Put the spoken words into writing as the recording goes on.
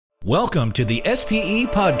Welcome to the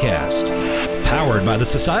SPE Podcast, powered by the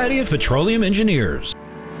Society of Petroleum Engineers.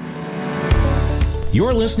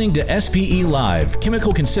 You're listening to SPE Live,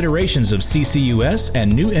 Chemical Considerations of CCUS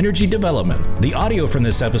and New Energy Development. The audio from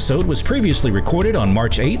this episode was previously recorded on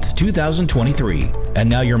March 8th, 2023. And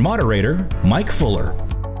now your moderator, Mike Fuller.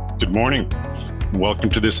 Good morning.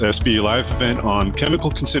 Welcome to this SPE Live event on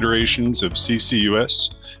Chemical Considerations of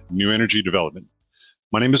CCUS, New Energy Development.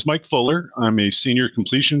 My name is Mike Fuller. I'm a Senior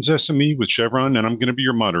Completions SME with Chevron, and I'm going to be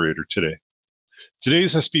your moderator today.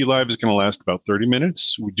 Today's SPE Live is going to last about 30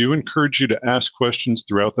 minutes. We do encourage you to ask questions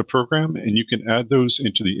throughout the program, and you can add those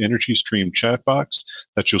into the Energy Stream chat box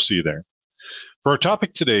that you'll see there. For our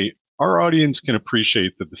topic today, our audience can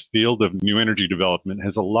appreciate that the field of new energy development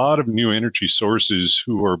has a lot of new energy sources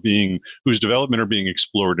whose development are being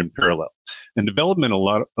explored in parallel. And development a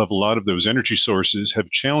lot of those energy sources have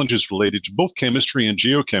challenges related to both chemistry and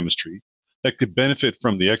geochemistry that could benefit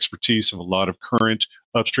from the expertise of a lot of current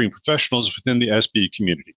upstream professionals within the SPE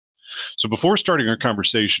community. So before starting our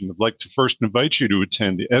conversation, I'd like to first invite you to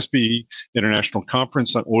attend the SPE International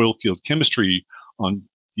Conference on Oilfield Chemistry on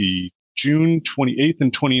the June 28th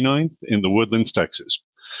and 29th in the Woodlands, Texas.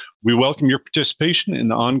 We welcome your participation in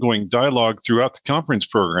the ongoing dialogue throughout the conference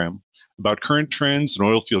program about current trends in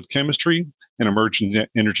oilfield chemistry and emerging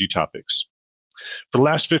energy topics. For the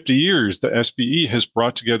last 50 years, the SPE has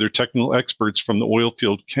brought together technical experts from the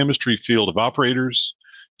oilfield chemistry field of operators,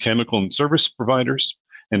 chemical and service providers,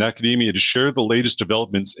 and academia to share the latest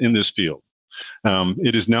developments in this field.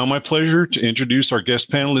 It is now my pleasure to introduce our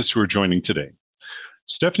guest panelists who are joining today.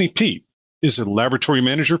 Stephanie Peet is a laboratory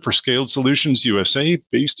manager for Scaled Solutions USA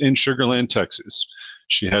based in Sugar Land, Texas.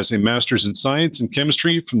 She has a master's in science and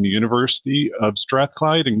chemistry from the University of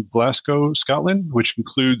Strathclyde in Glasgow, Scotland, which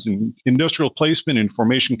includes an industrial placement in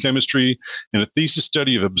formation chemistry and a thesis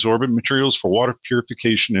study of absorbent materials for water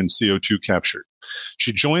purification and CO2 capture.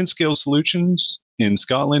 She joined Scaled Solutions in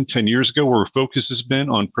Scotland 10 years ago, where her focus has been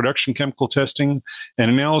on production chemical testing and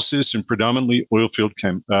analysis in predominantly oilfield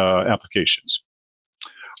applications.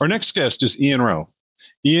 Our next guest is Ian Rowe.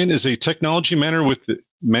 Ian is a technology manager with the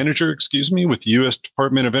U.S.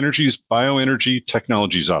 Department of Energy's Bioenergy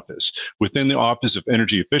Technologies Office, within the Office of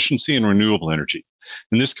Energy Efficiency and Renewable Energy.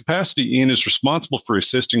 In this capacity, Ian is responsible for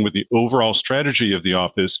assisting with the overall strategy of the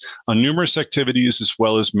office on numerous activities, as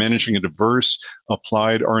well as managing a diverse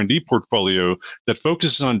applied R&D portfolio that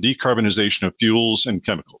focuses on decarbonization of fuels and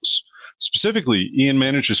chemicals. Specifically, Ian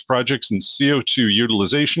manages projects in CO2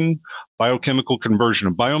 utilization, biochemical conversion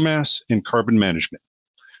of biomass, and carbon management.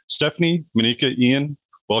 Stephanie, Monica, Ian,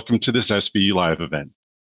 welcome to this SPE Live event.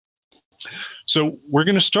 So we're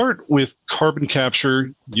going to start with carbon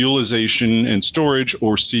capture, utilization, and storage,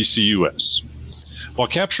 or CCUS. While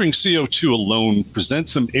capturing CO2 alone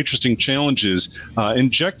presents some interesting challenges,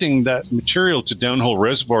 injecting that material to downhole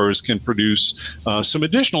reservoirs can produce some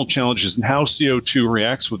additional challenges in how CO2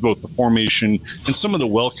 reacts with both the formation and some of the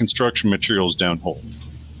well construction materials downhole.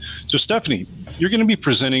 So Stephanie, you're going to be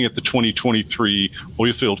presenting at the 2023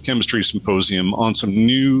 Oilfield Chemistry Symposium on some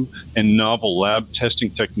new and novel lab testing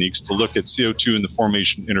techniques to look at CO2 in the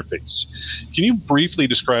formation interface. Can you briefly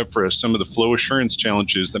describe for us some of the flow assurance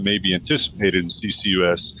challenges that may be anticipated in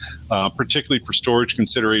CCUS, particularly for storage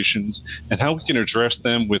considerations, and how we can address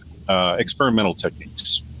them with experimental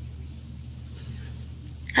techniques?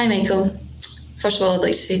 Hi, Michael. First of all, I'd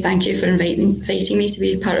like to say thank you for inviting me to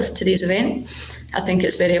be part of today's event. I think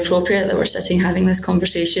it's very appropriate that we're sitting having this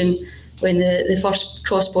conversation when the first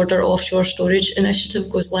cross-border offshore storage initiative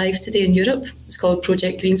goes live today in Europe. It's called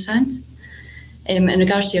Project Greensand. In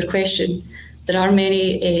regards to your question, there are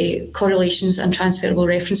many correlations and transferable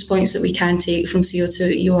reference points that we can take from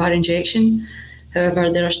CO2 EOR injection. However,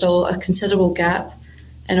 there are still a considerable gap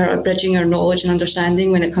in our bridging our knowledge and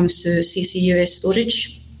understanding when it comes to CCUS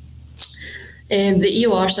storage. The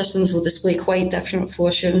EOR systems will display quite different flow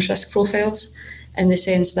assurance risk profiles in the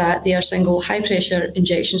sense that they are single high-pressure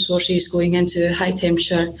injection sources going into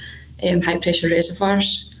high-temperature, high-pressure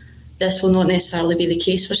reservoirs. This will not necessarily be the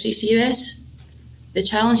case for CCUS. The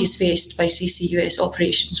challenges faced by CCUS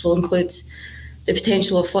operations will include the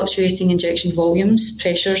potential of fluctuating injection volumes,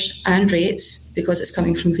 pressures, and rates because it's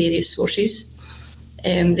coming from various sources.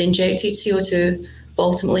 The injected CO2 will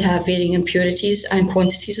ultimately have varying impurities and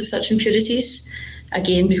quantities of such impurities,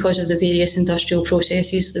 again because of the various industrial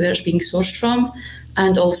processes that it's being sourced from,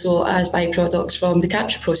 and also as byproducts from the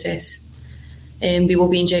capture process. We will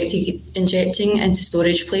be injecting into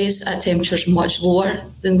storage plays at temperatures much lower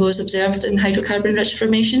than those observed in hydrocarbon-rich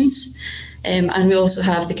formations, and we also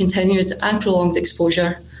have the continued and prolonged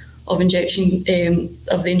exposure of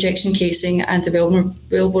the injection casing and the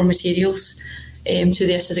wellbore materials to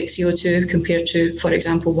the acidic CO2 compared to, for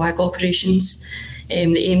example, WAG operations.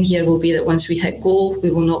 The aim here will be that once we hit go,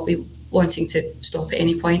 we will not be wanting to stop at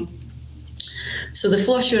any point. So the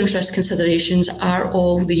flow assurance risk considerations are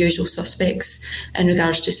all the usual suspects in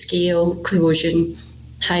regards to scale, corrosion,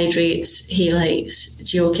 hydrates, halides,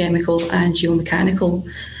 geochemical and geomechanical.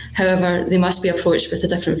 However, they must be approached with a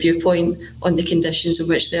different viewpoint on the conditions in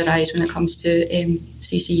which they arise when it comes to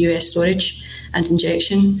CCUS storage and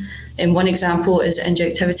injection. One example is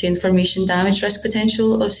injectivity and formation damage risk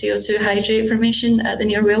potential of CO2 hydrate formation at the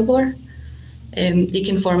near wellbore. They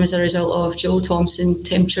can form as a result of Joule-Thomson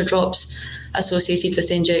temperature drops associated with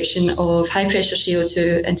the injection of high pressure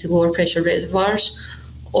CO2 into lower pressure reservoirs,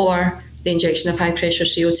 or the injection of high pressure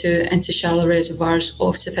CO2 into shallow reservoirs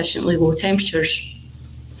of sufficiently low temperatures.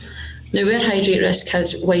 Now, where hydrate risk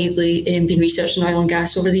has widely been researched in oil and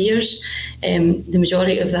gas over the years, the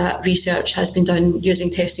majority of that research has been done using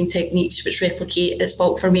testing techniques which replicate its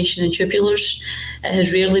bulk formation in tubulars. It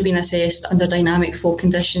has rarely been assessed under dynamic flow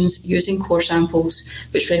conditions using core samples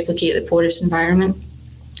which replicate the porous environment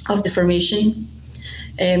of the formation.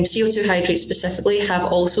 CO2 hydrates specifically have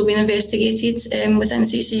also been investigated within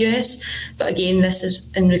CCUS, but again, this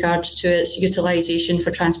is in regards to its utilisation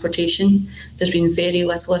for transportation. There's been very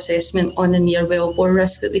little assessment on the near wellbore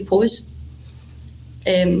risk that they pose.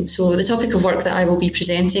 So the topic of work that I will be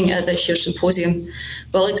presenting at this year's symposium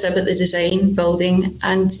will exhibit the design, building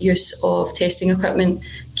and use of testing equipment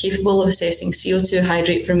capable of assessing CO2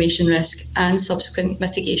 hydrate formation risk and subsequent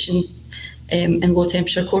mitigation in low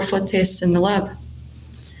temperature core flood tests in the lab.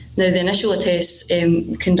 Now, the initial tests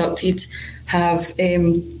conducted have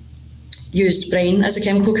used brine as a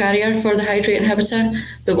chemical carrier for the hydrate inhibitor,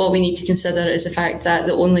 but what we need to consider is the fact that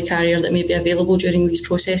the only carrier that may be available during these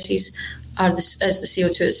processes is the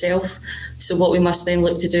CO2 itself. So what we must then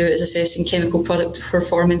look to do is assessing chemical product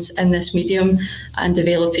performance in this medium and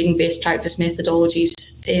developing best practice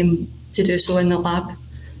methodologies to do so in the lab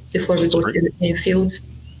before we go to the field.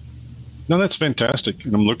 No, that's fantastic.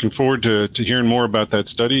 And I'm looking forward to hearing more about that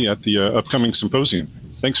study at the upcoming symposium.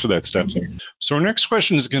 Thanks for that, Steph. So our next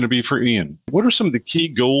question is going to be for Ian. What are some of the key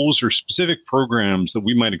goals or specific programs that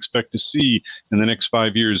we might expect to see in the next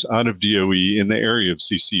 5 years out of DOE in the area of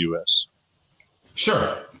CCUS?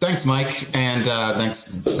 Sure. Thanks, Mike. And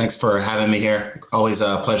thanks for having me here. Always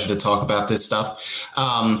a pleasure to talk about this stuff.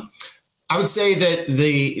 I would say that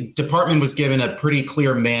the department was given a pretty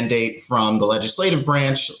clear mandate from the legislative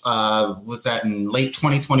branch, was that in late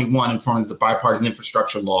 2021 in form of the bipartisan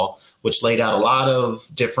infrastructure law, which laid out a lot of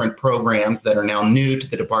different programs that are now new to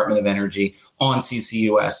the Department of Energy on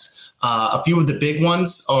CCUS. A few of the big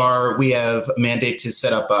ones are we have a mandate to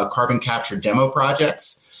set up carbon capture demo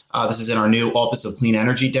projects. This is in our new Office of Clean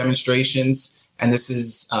Energy demonstrations. And this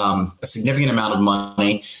is a significant amount of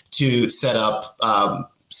money to set up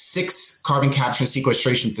 6 carbon capture and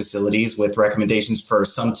sequestration facilities with recommendations for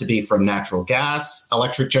some to be from natural gas,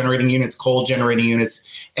 electric generating units, coal generating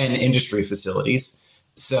units, and industry facilities.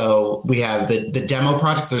 So we have the demo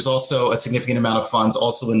projects. There's also a significant amount of funds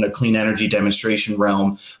also in the clean energy demonstration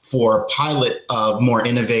realm for pilot of more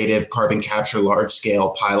innovative carbon capture large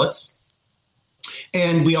scale pilots.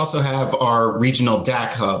 And we also have our regional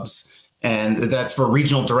DAC hubs, and that's for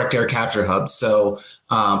regional direct air capture hubs. So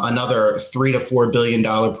another $3 to $4 billion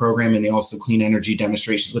program in the Office of Clean Energy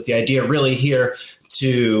demonstrations, with the idea really here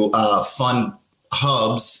to fund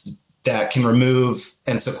hubs that can remove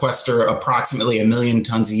and sequester approximately 1 million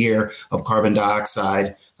tons a year of carbon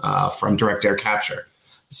dioxide from direct air capture.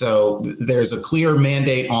 So there's a clear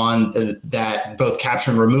mandate on that both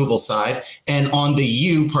capture and removal side. And on the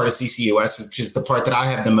U part of CCUS, which is the part that I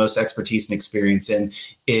have the most expertise and experience in,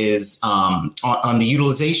 is on the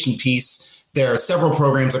utilization piece. There are several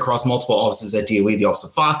programs across multiple offices at DOE, the Office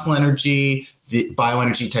of Fossil Energy, the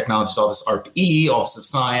Bioenergy Technologies Office, ARP-E, Office of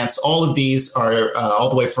Science. All of these are all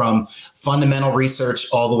the way from fundamental research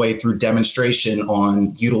all the way through demonstration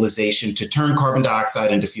on utilization to turn carbon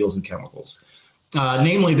dioxide into fuels and chemicals.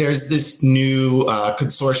 Namely, there's this new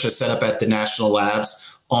consortia set up at the national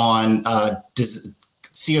labs on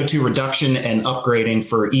CO2 reduction and upgrading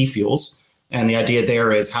for e-fuels. And the idea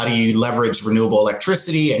there is, how do you leverage renewable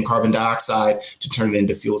electricity and carbon dioxide to turn it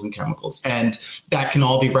into fuels and chemicals? And that can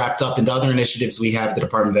all be wrapped up into other initiatives we have at the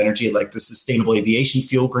Department of Energy, like the Sustainable Aviation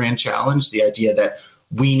Fuel Grand Challenge, the idea that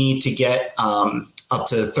we need to get up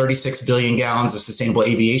to 36 billion gallons of sustainable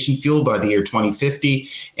aviation fuel by the year 2050.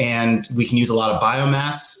 And we can use a lot of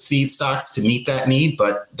biomass feedstocks to meet that need,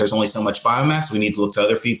 but there's only so much biomass. We need to look to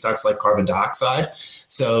other feedstocks like carbon dioxide.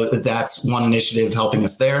 So that's one initiative helping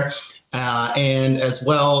us there. And as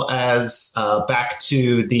well as back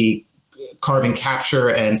to the carbon capture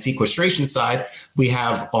and sequestration side, we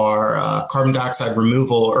have our carbon dioxide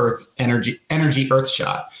removal energy earth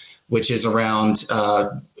shot, which is around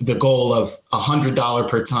the goal of $100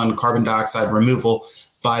 per ton carbon dioxide removal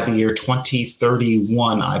by the year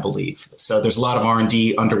 2031, I believe. So there's a lot of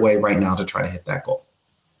R&D underway right now to try to hit that goal.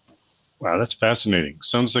 Wow, that's fascinating.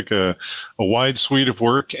 Sounds like a wide suite of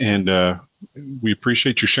work, and we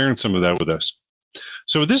appreciate you sharing some of that with us.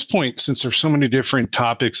 So at this point, since there's so many different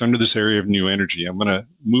topics under this area of new energy, I'm going to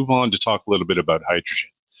move on to talk a little bit about hydrogen.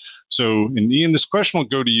 So, and Ian, this question will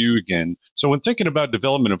go to you again. So when thinking about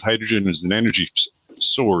development of hydrogen as an energy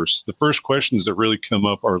source, the first questions that really come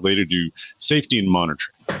up are related to safety and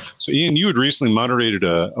monitoring. So Ian, you had recently moderated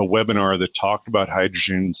a webinar that talked about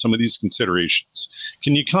hydrogen and some of these considerations.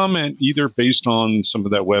 Can you comment either based on some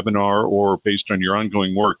of that webinar or based on your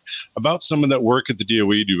ongoing work about some of that work at the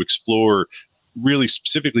DOE to explore really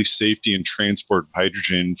specifically safety and transport of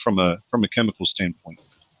hydrogen from a chemical standpoint?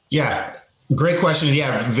 Yeah. Great question.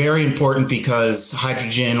 Yeah, very important because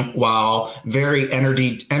hydrogen, while very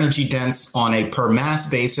energy dense on a per mass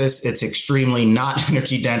basis, it's extremely not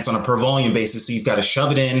energy dense on a per volume basis. So you've got to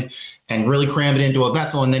shove it in and really cram it into a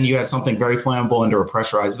vessel. And then you have something very flammable under a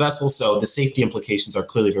pressurized vessel. So the safety implications are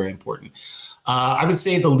clearly very important. I would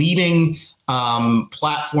say the leading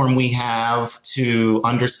platform we have to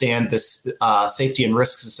understand this safety and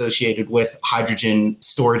risks associated with hydrogen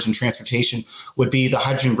storage and transportation would be the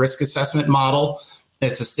hydrogen risk assessment model.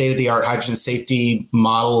 It's a state-of-the-art hydrogen safety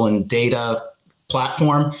model and data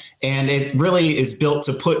platform, and it really is built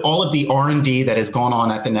to put all of the R&D that has gone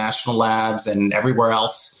on at the national labs and everywhere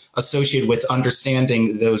else associated with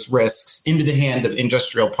understanding those risks into the hand of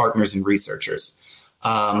industrial partners and researchers.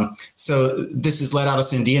 So this is led out of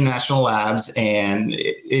Sandia National Labs, and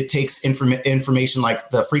it takes information like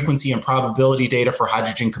the frequency and probability data for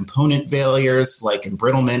hydrogen component failures, like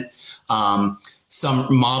embrittlement, some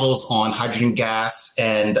models on hydrogen gas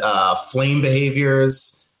and flame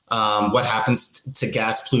behaviors, what happens to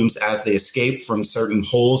gas plumes as they escape from certain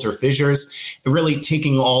holes or fissures, and really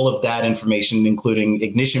taking all of that information, including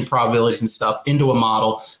ignition probabilities and stuff, into a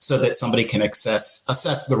model so that somebody can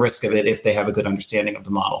assess the risk of it if they have a good understanding of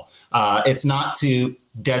the model. It's not to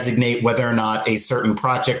designate whether or not a certain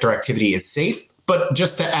project or activity is safe, but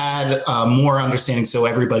just to add more understanding so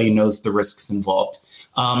everybody knows the risks involved.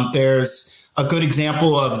 There's a good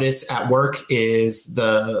example of this at work is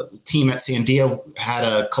the team at Sandia had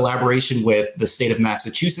a collaboration with the state of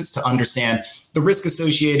Massachusetts to understand the risk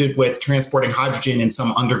associated with transporting hydrogen in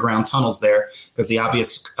some underground tunnels there, because the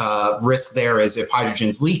obvious risk there is if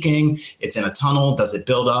hydrogen's leaking, it's in a tunnel, does it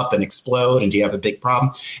build up and explode, and do you have a big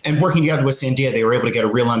problem? And working together with Sandia, they were able to get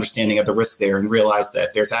a real understanding of the risk there and realize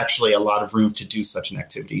that there's actually a lot of room to do such an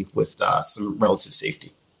activity with some relative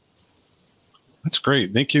safety. That's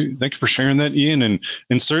great. Thank you. Thank you for sharing that, Ian. And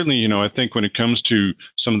certainly, I think when it comes to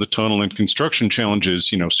some of the tunnel and construction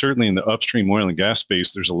challenges, certainly in the upstream oil and gas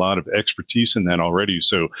space, there's a lot of expertise in that already.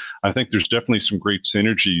 So I think there's definitely some great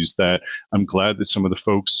synergies that I'm glad that some of the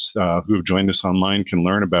folks who have joined us online can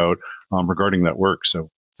learn about regarding that work. So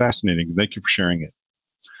fascinating. Thank you for sharing it.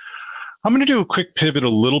 I'm going to do a quick pivot a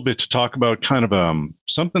little bit to talk about kind of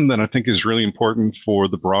something that I think is really important for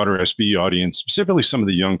the broader SPE audience, specifically some of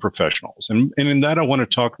the young professionals. And in that, I want to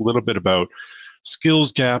talk a little bit about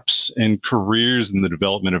skills gaps and careers in the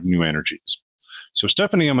development of new energies. So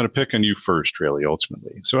Stephanie, I'm going to pick on you first, really,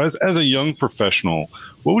 ultimately. So as a young professional,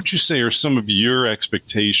 what would you say are some of your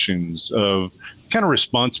expectations of kind of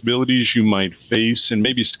responsibilities you might face and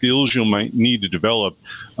maybe skills you might need to develop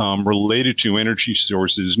related to energy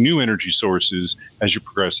sources, new energy sources, as you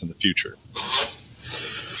progress in the future?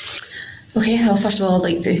 Okay, well, first of all,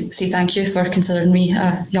 I'd like to say thank you for considering me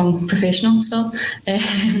a young professional still.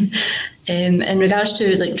 In regards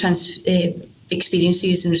to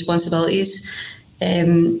experiences and responsibilities,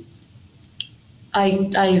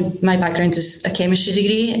 my background is a chemistry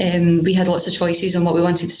degree. We had lots of choices on what we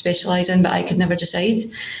wanted to specialise in, but I could never decide.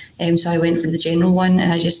 So I went for the general one,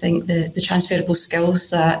 and I just think the transferable skills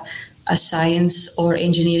that a science or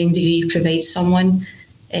engineering degree provides someone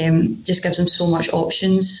just gives them so much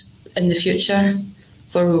options in the future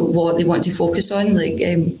for what they want to focus on.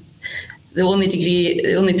 The only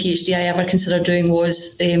PhD I ever considered doing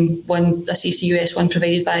was a CCUS one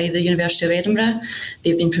provided by the University of Edinburgh.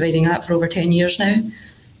 They've been providing that for over 10 years now.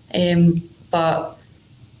 But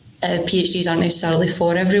PhDs aren't necessarily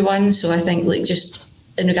for everyone. So I think just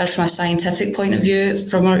in regards from a scientific point of view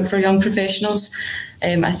for young professionals,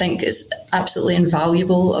 I think it's absolutely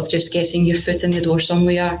invaluable of just getting your foot in the door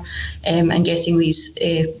somewhere and getting these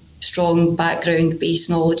strong background base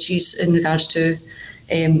knowledges in regards to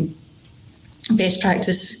best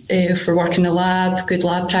practice for work in the lab, good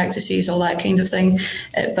lab practices, all that kind of thing.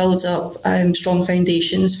 It builds up strong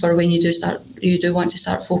foundations for when you do want to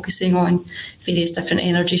start focusing on various different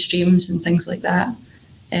energy streams and things like that.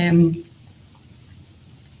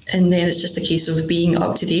 And then it's just a case of being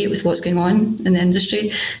up to date with what's going on in the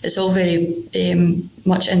industry. It's all very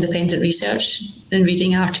much independent research and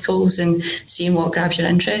reading articles and seeing what grabs your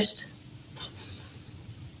interest.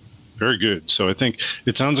 Very good. So I think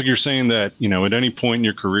it sounds like you're saying that, at any point in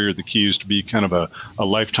your career, the key is to be kind of a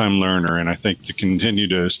lifetime learner. And I think to continue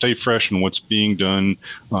to stay fresh in what's being done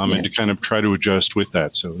and to kind of try to adjust with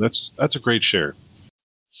that. So that's a great share.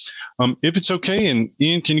 If it's okay, and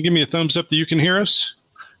Ian, can you give me a thumbs up that you can hear us?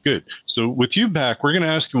 Good. So with you back, we're going to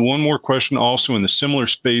ask you one more question also in the similar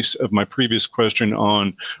space of my previous question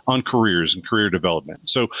on careers and career development.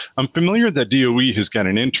 So I'm familiar that DOE has got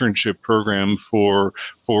an internship program for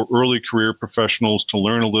early career professionals to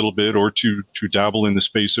learn a little bit or to dabble in the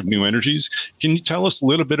space of new energies. Can you tell us a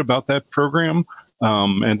little bit about that program?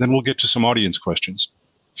 And then we'll get to some audience questions.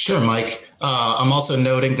 Sure, Mike. I'm also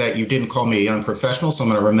noting that you didn't call me a young professional, so I'm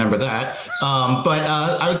going to remember that. But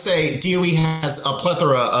I would say DOE has a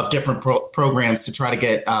plethora of different programs to try to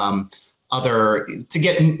get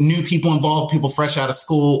new people involved, people fresh out of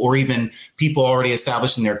school, or even people already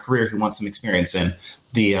established in their career who want some experience in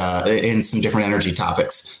some different energy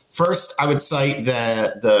topics. First, I would cite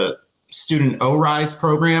the student ORISE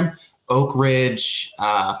program, Oak Ridge.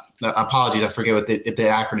 Apologies, I forget what the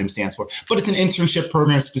acronym stands for, but it's an internship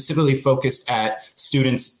program specifically focused at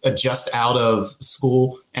students just out of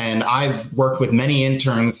school. And I've worked with many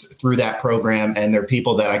interns through that program, and they're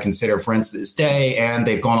people that I consider friends to this day, and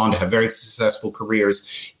they've gone on to have very successful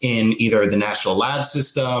careers in either the national lab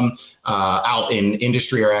system, out in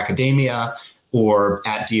industry or academia, or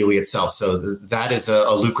at DOE itself. So that is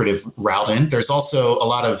a lucrative route in. There's also a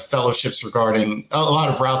lot of fellowships regarding a lot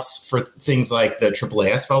of routes for things like the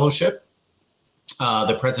AAAS fellowship,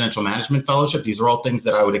 the Presidential Management Fellowship. These are all things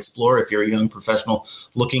that I would explore if you're a young professional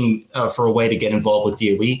looking for a way to get involved with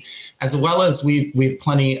DOE, as well as we've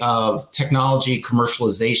plenty of technology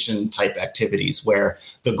commercialization type activities where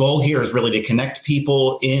the goal here is really to connect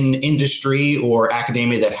people in industry or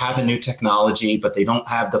academia that have a new technology, but they don't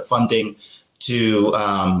have the funding to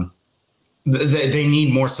they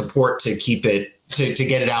need more support to keep it to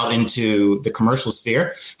get it out into the commercial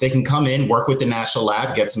sphere. They can come in, work with the national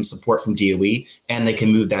lab, get some support from DOE, and they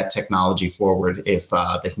can move that technology forward if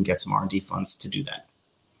they can get some R&D funds to do that.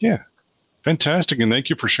 Yeah. Fantastic. And thank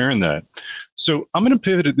you for sharing that. So I'm going to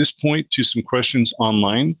pivot at this point to some questions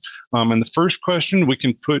online. And the first question we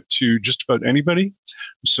can put to just about anybody.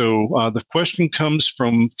 So the question comes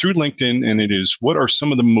through LinkedIn, and it is, what are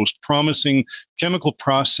some of the most promising chemical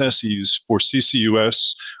processes for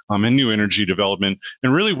CCUS and new energy development?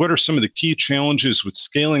 And really, what are some of the key challenges with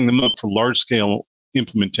scaling them up for large-scale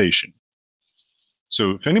implementation?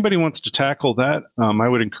 So if anybody wants to tackle that, I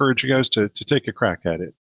would encourage you guys to take a crack at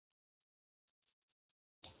it.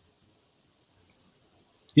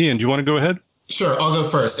 Ian, do you want to go ahead? Sure, I'll go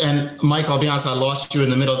first. And Mike, I'll be honest, I lost you in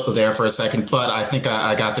the middle there for a second, but I think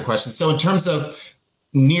I got the question. So in terms of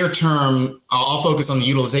near term, I'll focus on the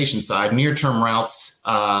utilization side. Near term routes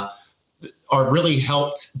are really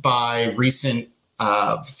helped by recent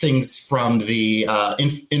things from the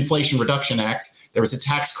Inflation Reduction Act. There was a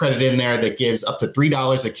tax credit in there that gives up to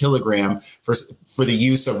 $3 a kilogram for the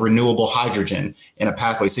use of renewable hydrogen in a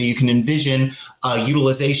pathway. So you can envision a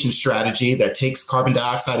utilization strategy that takes carbon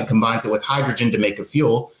dioxide and combines it with hydrogen to make a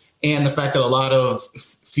fuel. And the fact that a lot of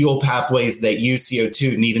fuel pathways that use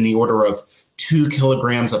CO2 need in the order of 2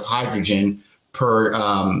 kilograms of hydrogen per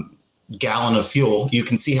gallon of fuel, you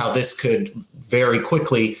can see how this could very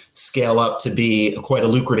quickly scale up to be quite a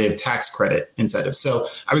lucrative tax credit incentive. So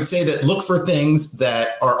I would say that look for things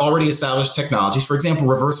that are already established technologies. For example,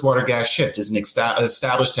 reverse water gas shift is an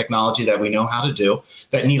established technology that we know how to do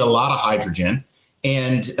that need a lot of hydrogen.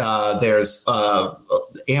 And there's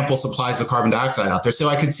ample supplies of carbon dioxide out there. So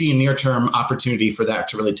I could see a near-term opportunity for that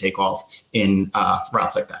to really take off in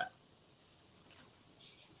routes like that.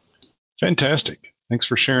 Fantastic. Thanks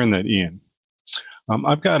for sharing that, Ian.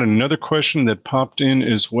 I've got another question that popped in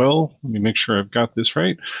as well. Let me make sure I've got this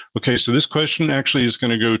right. Okay, so this question actually is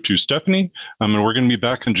going to go to Stephanie, and we're going to be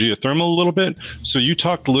back on geothermal a little bit. So you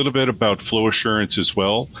talked a little bit about flow assurance as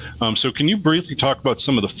well. So can you briefly talk about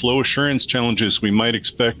some of the flow assurance challenges we might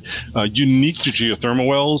expect unique to geothermal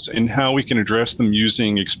wells and how we can address them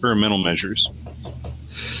using experimental measures?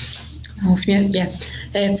 Yeah.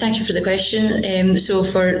 Thank you for the question. So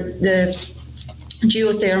for the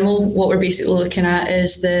Geothermal, what we're basically looking at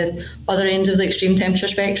is the other end of the extreme temperature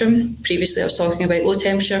spectrum. Previously I was talking about low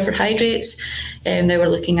temperature for hydrates, now we're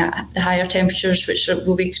looking at the higher temperatures which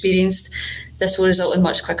will be experienced. This will result in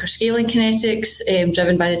much quicker scaling kinetics,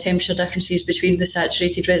 driven by the temperature differences between the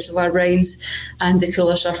saturated reservoir brines and the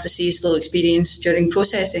cooler surfaces they'll experience during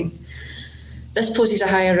processing. This poses a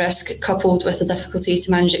higher risk coupled with the difficulty to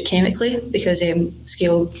manage it chemically because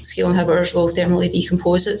scale inhibitors will thermally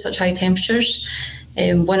decompose at such high temperatures.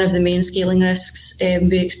 One of the main scaling risks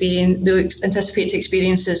we anticipate to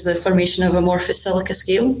experience is the formation of amorphous silica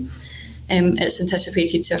scale. It's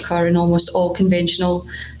anticipated to occur in almost all conventional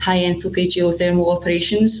high enthalpy geothermal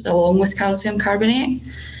operations along with calcium carbonate.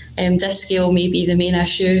 This scale may be the main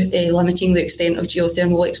issue limiting the extent of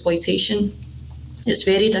geothermal exploitation. It's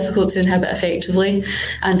very difficult to inhibit effectively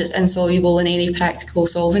and it's insoluble in any practicable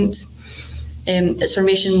solvent. Its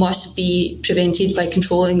formation must be prevented by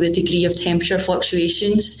controlling the degree of temperature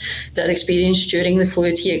fluctuations that are experienced during the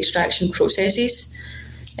fluid heat extraction processes.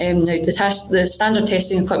 Now, the standard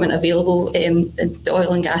testing equipment available in the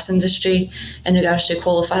oil and gas industry in regards to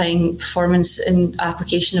qualifying performance and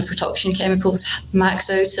application of production chemicals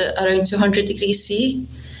max out at around 200 degrees C.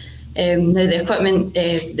 Now, the equipment,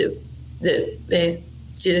 the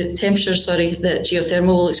temperatures that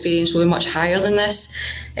geothermal will experience will be much higher than this.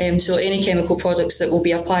 So any chemical products that will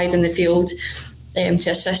be applied in the field to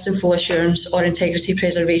assist in flow assurance or integrity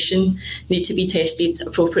preservation need to be tested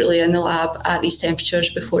appropriately in the lab at these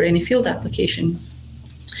temperatures before any field application.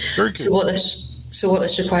 Very good. So what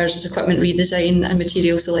this requires is equipment redesign and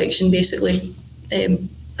material selection basically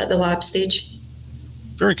at the lab stage.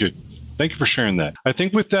 Very good. Thank you for sharing that. I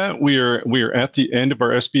think with that, we are at the end of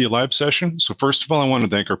our SPE Live session. So first of all, I want to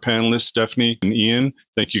thank our panelists, Stephanie and Ian.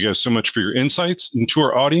 Thank you guys so much for your insights. And to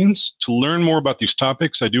our audience, to learn more about these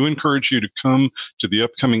topics, I do encourage you to come to the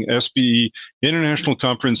upcoming SPE International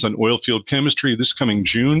Conference on Oilfield Chemistry this coming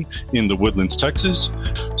June in the Woodlands, Texas.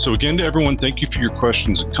 So again, to everyone, thank you for your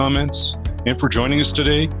questions and comments and for joining us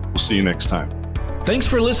today. We'll see you next time. Thanks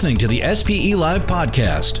for listening to the SPE Live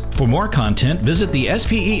Podcast. For more content, visit the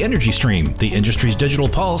SPE Energy Stream, the industry's digital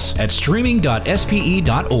pulse, at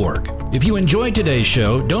streaming.spe.org. If you enjoyed today's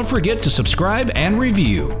show, don't forget to subscribe and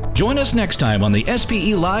review. Join us next time on the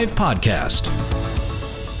SPE Live Podcast.